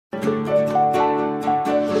Good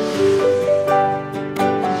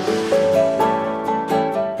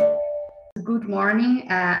morning,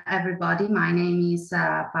 everybody. My name is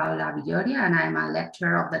Paula Villoria, and I'm a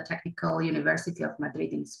lecturer of the Technical University of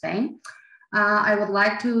Madrid in Spain. I would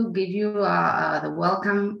like to give you the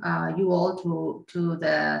welcome you all to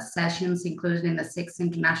the sessions included in the 6th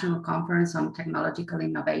International Conference on Technological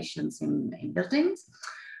Innovations in Buildings,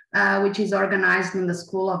 which is organized in the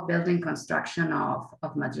School of Building Construction of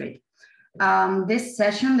Madrid. This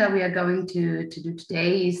session that we are going to do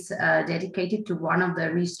today is dedicated to one of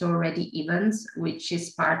the Restore Ready events, which is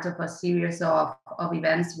part of a series of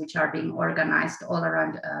events which are being organized all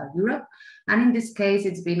around Europe. And in this case,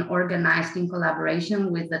 it's been organized in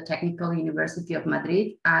collaboration with the Technical University of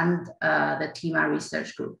Madrid and the TIMA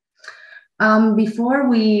Research Group. Before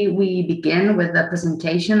we begin with the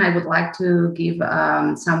presentation, I would like to give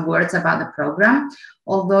some words about the program,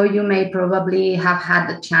 although you may probably have had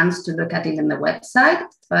the chance to look at it in the website.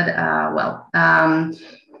 But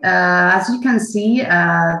as you can see,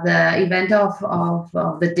 the event of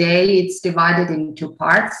the day, it's divided in two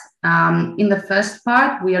parts. In the first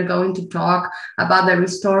part, we are going to talk about the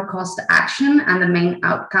Restore Cost Action and the main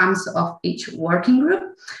outcomes of each working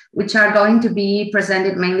group, which are going to be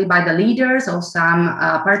presented mainly by the leaders or some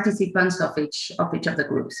participants of each of the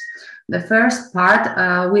groups. The first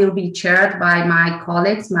part will be chaired by my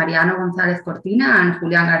colleagues Mariano González Cortina and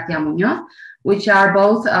Julián García Muñoz, which are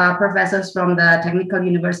both professors from the Technical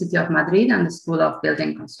University of Madrid and the School of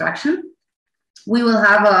Building Construction. We will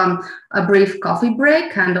have a brief coffee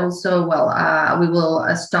break, and also, we will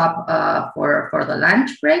stop for the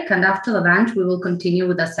lunch break. And after the lunch, we will continue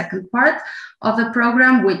with the second part of the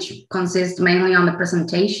program, which consists mainly on the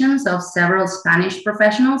presentations of several Spanish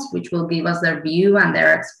professionals, which will give us their view and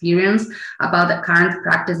their experience about the current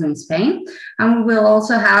practice in Spain. And we will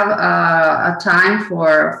also have a time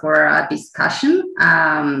for a discussion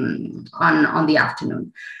on the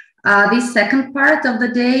afternoon. This second part of the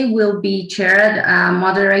day will be chaired,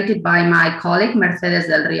 moderated by my colleague Mercedes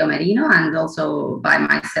del Rio Merino, and also by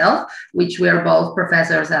myself, which we are both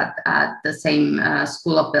professors at the same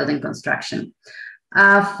School of Building Construction.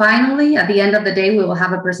 Finally, at the end of the day, we will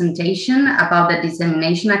have a presentation about the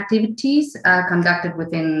dissemination activities conducted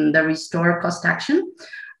within the Restore Cost Action.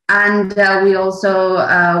 And we also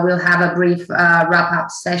will have a brief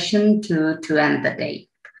wrap-up session to end the day.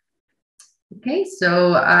 Okay,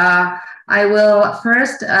 so I will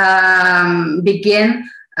first begin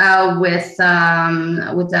with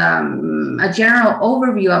a general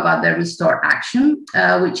overview about the Restore Action,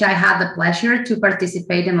 which I had the pleasure to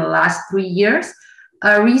participate in the last 3 years.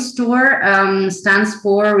 Restore stands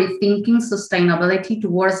for Rethinking Sustainability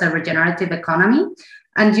Towards a Regenerative Economy.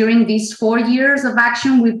 And during these 4 years of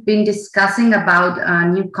action, we've been discussing about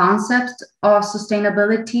new concepts of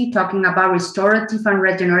sustainability, talking about restorative and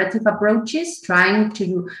regenerative approaches, trying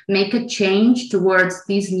to make a change towards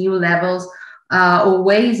these new levels or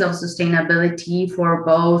ways of sustainability for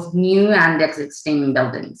both new and existing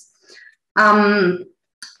buildings.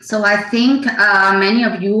 So I think many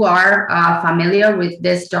of you are familiar with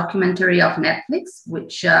this documentary of Netflix,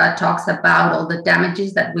 which talks about all the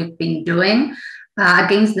damages that we've been doing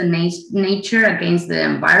against the nature, against the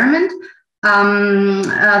environment.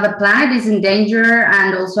 The planet is in danger,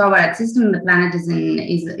 and also our existence on the planet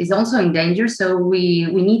is also in danger. So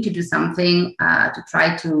we need to do something to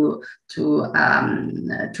try to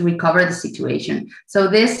recover the situation. So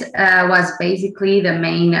this was basically the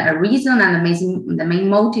main reason and the main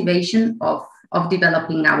motivation of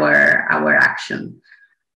developing our action.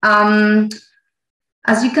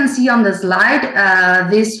 As you can see on the slide,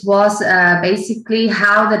 this was basically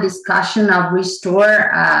how the discussion of Restore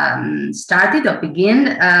started or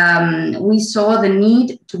began. We saw the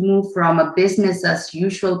need to move from a business as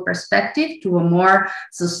usual perspective to a more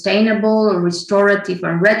sustainable, restorative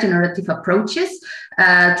and regenerative approaches,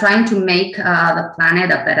 trying to make the planet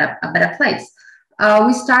a better place.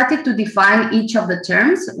 We started to define each of the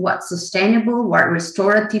terms, what sustainable, what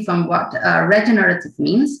restorative and what regenerative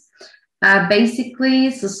means.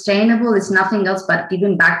 Basically, sustainable is nothing else but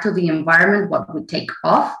giving back to the environment what we take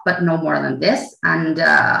off, but no more than this. And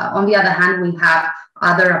on the other hand, we have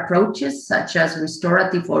other approaches such as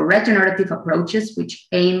restorative or regenerative approaches, which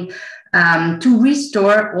aim to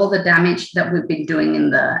restore all the damage that we've been doing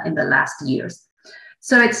in the last years.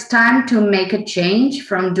 So it's time to make a change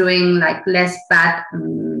from doing like less bad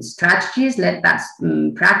strategies, less bad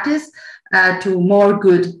practice, to more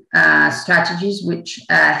good strategies which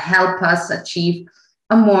help us achieve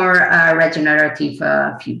a more regenerative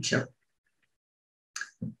future.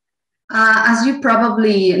 As you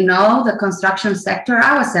probably know, the construction sector,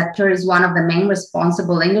 our sector, is one of the main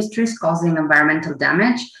responsible industries causing environmental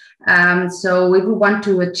damage. So if we want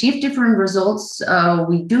to achieve different results,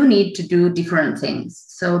 we do need to do different things.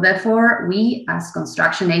 So therefore, we as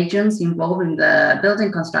construction agents involved in the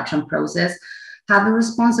building construction process have the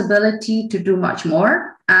responsibility to do much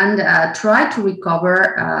more and try to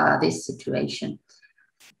recover this situation.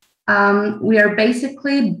 We are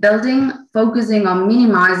basically focusing on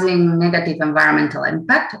minimizing negative environmental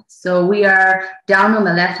impact. So we are down on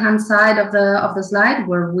the left-hand side of the slide,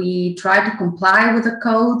 where we try to comply with the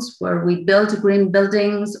codes, where we build green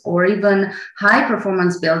buildings or even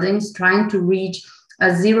high-performance buildings, trying to reach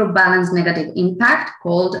a zero balance negative impact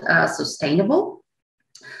called sustainable.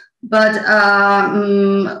 But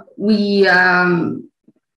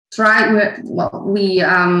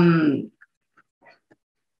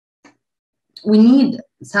we need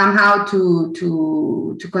somehow to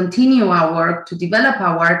continue our work, to develop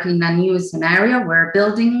our work in a new scenario where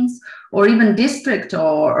buildings or even districts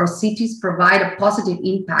or cities provide a positive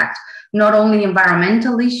impact, not only in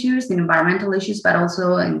environmental issues, but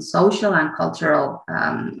also in social and cultural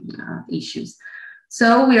issues.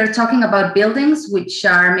 So we are talking about buildings which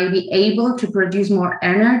are maybe able to produce more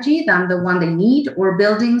energy than the one they need, or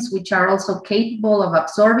buildings which are also capable of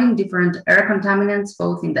absorbing different air contaminants,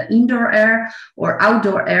 both in the indoor air or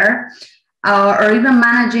outdoor air, or even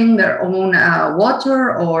managing their own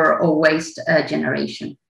water or waste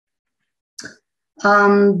generation.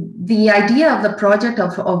 The idea of the project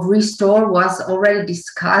of Restore was already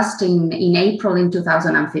discussed in April in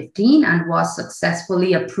 2015 and was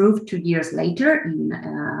successfully approved 2 years later in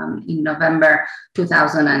November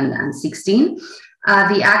 2016.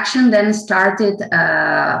 The action then started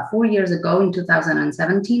 4 years ago in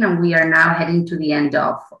 2017, and we are now heading to the end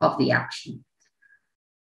of the action.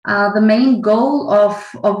 The main goal of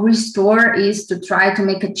Restore is to try to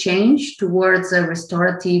make a change towards a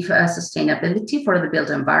restorative sustainability for the built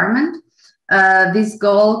environment. This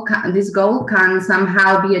goal can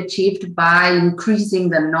somehow be achieved by increasing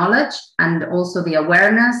the knowledge and also the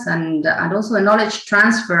awareness and also the knowledge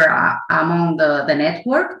transfer among the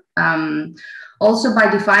network. Also by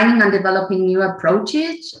defining and developing new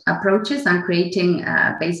approaches and creating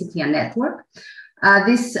basically a network.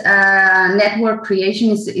 This network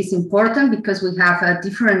creation is important because we have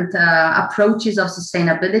different approaches of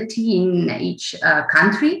sustainability in each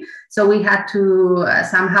country. So we had to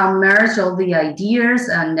somehow merge all the ideas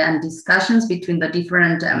and discussions between the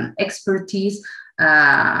different expertise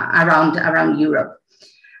around Europe.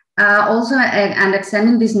 Also, and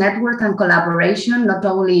extending this network and collaboration, not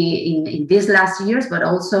only in these last years, but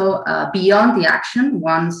also beyond the action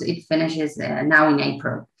once it finishes now in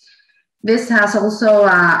April. This has also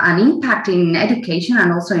an impact in education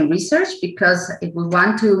and also in research, because if we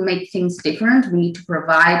want to make things different, we need to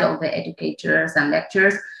provide all the educators and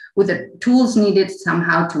lecturers with the tools needed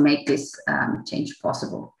somehow to make this change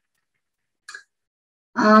possible.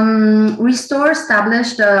 Restore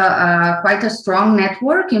established quite a strong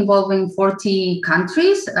network involving 40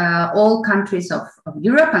 countries, all countries of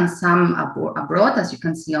Europe and some abroad, as you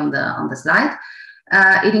can see on the slide.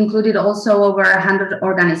 It included also over 100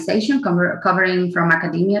 organizations covering from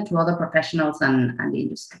academia to other professionals and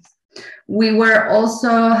industries. We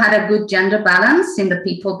also had a good gender balance in the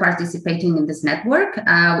people participating in this network,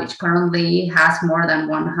 which currently has more than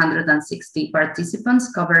 160 participants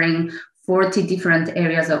covering 40 different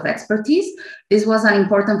areas of expertise. This was an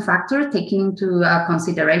important factor taken into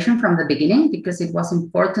consideration from the beginning, because it was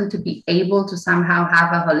important to be able to somehow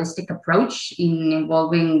have a holistic approach in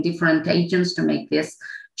involving different agents to make this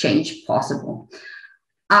change possible.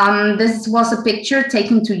 This was a picture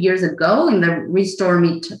taken 2 years ago in the Restore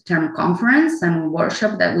Midterm Conference and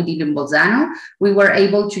workshop that we did in Bolzano. We were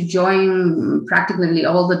able to join practically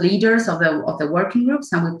all the leaders of the working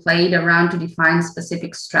groups, and we played around to define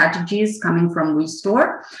specific strategies coming from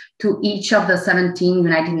Restore to each of the 17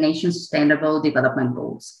 United Nations Sustainable Development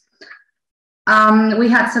Goals. We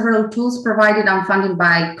had several tools provided and funded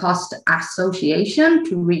by Cost Association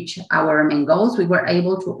to reach our main goals. We were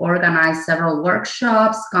able to organize several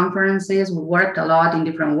workshops, conferences. We worked a lot in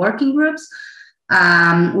different working groups.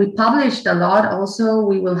 We published a lot. Also,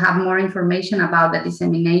 we will have more information about the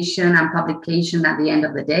dissemination and publication at the end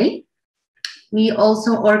of the day. We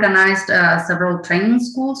also organized several training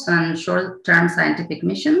schools and short-term scientific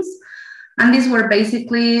missions. And these were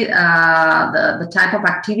basically the type of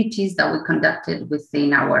activities that we conducted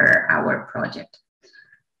within our project.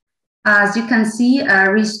 As you can see,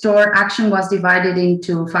 Restore Action was divided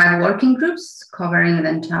into 5 working groups covering the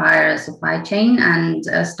entire supply chain, and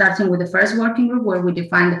starting with the first working group where we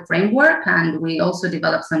defined the framework and we also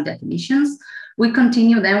developed some definitions. We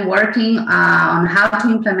continue then working on how to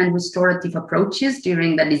implement restorative approaches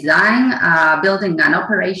during the design, building and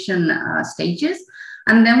operation stages.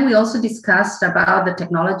 And then we also discussed about the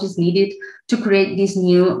technologies needed to create these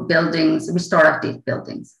new buildings, restorative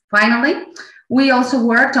buildings. Finally, we also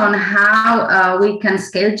worked on how we can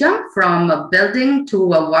scale jump from a building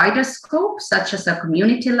to a wider scope, such as a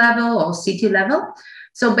community level or city level.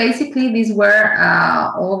 So basically, these were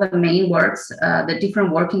all the main works, the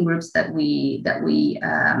different working groups that we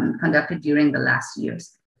conducted during the last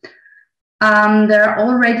years. There are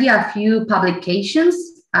already a few publications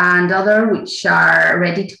and other which are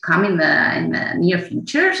ready to come in the near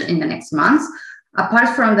future, in the next months. Apart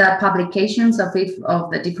from the publications of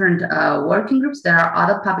the different working groups, there are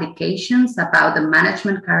other publications about the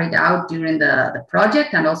management carried out during the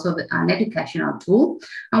project and also an educational tool.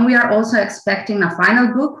 And we are also expecting a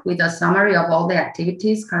final book with a summary of all the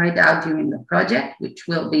activities carried out during the project, which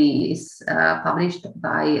will be published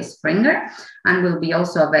by Springer and will be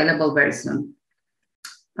also available very soon.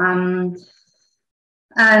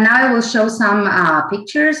 Now I will show some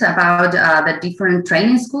pictures about the different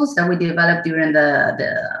training schools that we developed during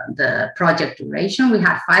the project duration. We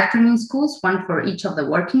had 5 training schools, 1 for each of the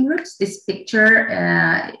working groups. This picture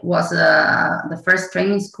was the first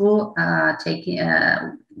training school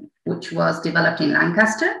which was developed in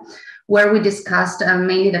Lancaster, where we discussed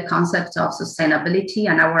mainly the concepts of sustainability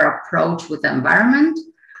and our approach with the environment.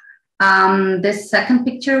 This second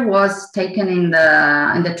picture was taken in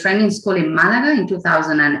the training school in Malaga in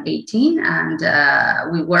 2018, and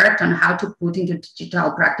we worked on how to put into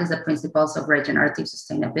digital practice the principles of regenerative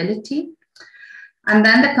sustainability. And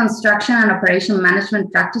then the construction and operation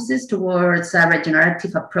management practices towards a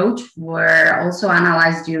regenerative approach were also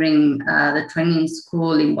analyzed during the training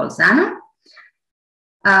school in Bolzano.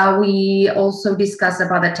 We also discussed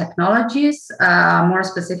about the technologies, more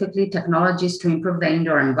specifically technologies to improve the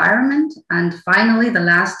indoor environment. And finally, the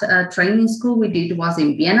last training school we did was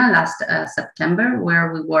in Vienna last September,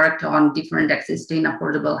 where we worked on different existing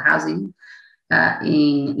affordable housing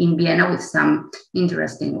in Vienna with some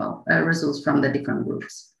interesting results from the different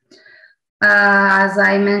groups. As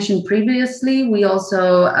I mentioned previously, we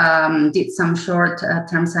also did some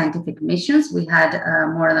short-term scientific missions. We had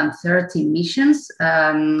more than 30 missions.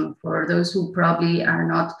 For those who probably are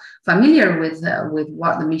not familiar with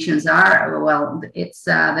what the missions are, well, it's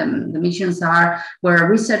the missions are where a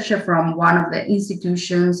researcher from one of the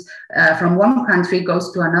institutions from one country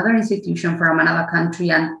goes to another institution from another country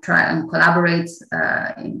and collaborates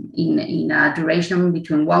in a duration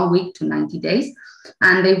between 1 week to 90 days.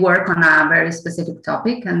 And they work on a very specific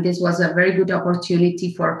topic. And this was a very good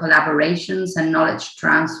opportunity for collaborations and knowledge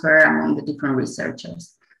transfer among the different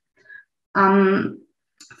researchers.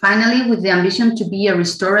 Finally, with the ambition to be a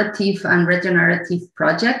restorative and regenerative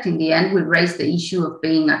project, in the end, we raised the issue of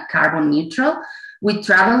being a carbon neutral. We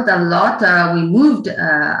traveled a lot, we moved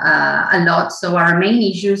a lot. So our main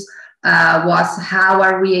issues was how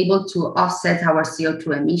are we able to offset our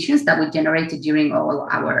CO2 emissions that we generated during all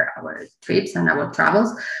our trips and our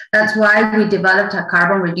travels. That's why we developed a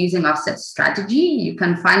carbon reducing offset strategy. You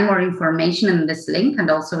can find more information in this link and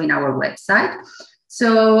also in our website.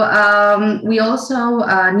 So we also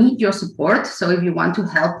need your support. So if you want to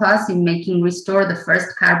help us in making Restore the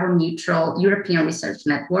first carbon neutral European research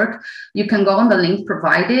network, you can go on the link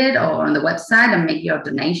provided or on the website and make your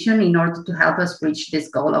donation in order to help us reach this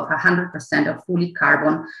goal of 100% of fully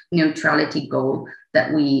carbon neutrality goal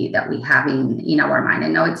that we have in our mind. I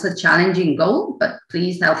know it's a challenging goal, but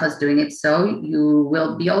please help us doing it so you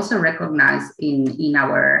will be also recognized in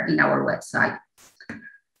our website.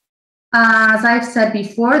 As I've said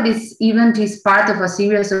before, this event is part of a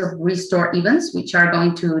series of Restore events, which are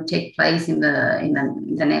going to take place in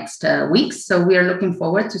the next weeks. So we are looking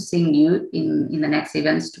forward to seeing you in the next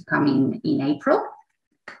events to come in April.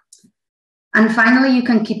 And finally, you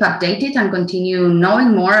can keep updated and continue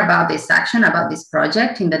knowing more about this action, about this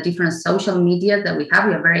project in the different social media that we have.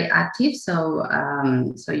 We are very active, so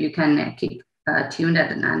you can keep tuned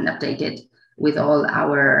and updated with all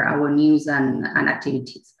our news and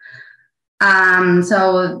activities.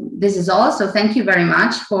 So this is all. So thank you very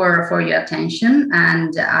much for your attention.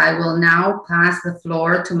 And I will now pass the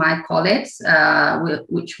floor to my colleagues,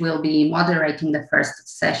 which will be moderating the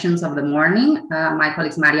first sessions of the morning. My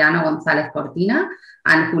colleagues Mariano González Cortina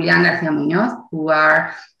and Julián García Muñoz, who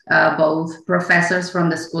are both professors from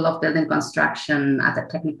the School of Building Construction at the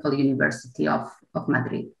Technical University of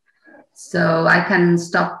Madrid. So I can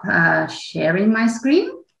stop sharing my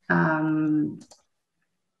screen. And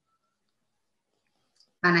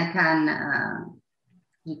I can,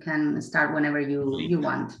 you can start whenever you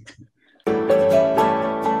want.